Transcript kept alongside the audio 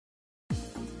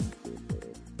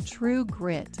true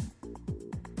grit.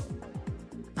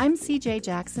 I'm CJ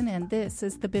Jackson, and this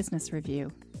is the Business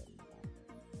Review.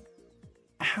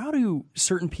 How do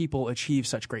certain people achieve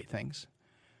such great things?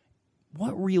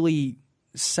 What really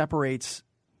separates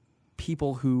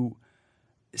people who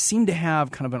seem to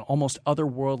have kind of an almost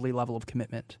otherworldly level of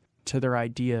commitment to their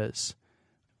ideas?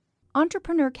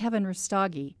 Entrepreneur Kevin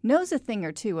Rustagi knows a thing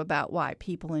or two about why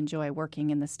people enjoy working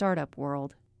in the startup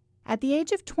world. At the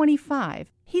age of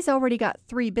 25, he's already got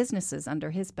 3 businesses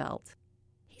under his belt.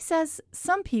 He says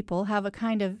some people have a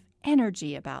kind of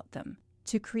energy about them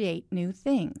to create new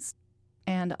things,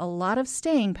 and a lot of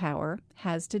staying power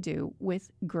has to do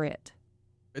with grit.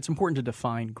 It's important to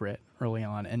define grit early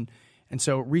on, and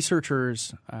so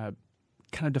researchers kind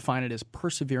of define it as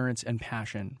perseverance and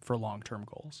passion for long-term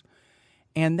goals.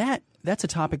 And that's a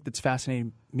topic that's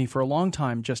fascinated me for a long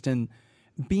time, just in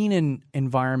being in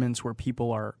environments where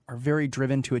people are very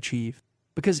driven to achieve.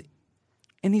 Because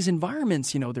in these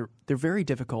environments, they're very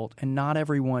difficult, and not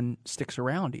everyone sticks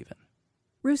around even.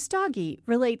 Rustagi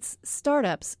relates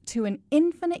startups to an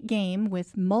infinite game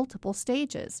with multiple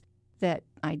stages that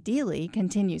ideally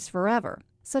continues forever,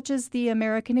 such as the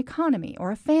American economy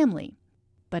or a family.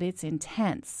 But it's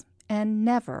intense and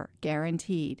never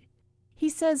guaranteed. He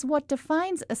says what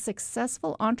defines a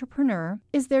successful entrepreneur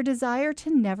is their desire to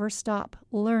never stop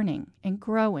learning and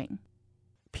growing.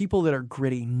 People that are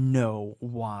gritty know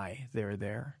why they're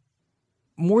there.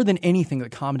 More than anything, the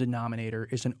common denominator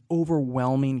is an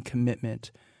overwhelming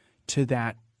commitment to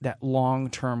that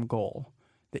long-term goal.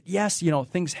 That yes,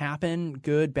 things happen,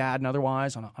 good, bad, and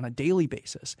otherwise on a daily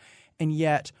basis. And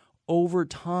yet, over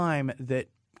time, that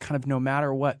kind of no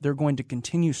matter what, they're going to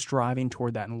continue striving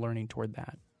toward that and learning toward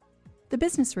that. The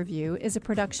Business Review is a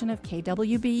production of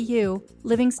KWBU,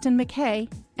 Livingston McKay,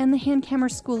 and the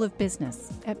Hankamer School of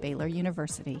Business at Baylor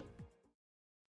University.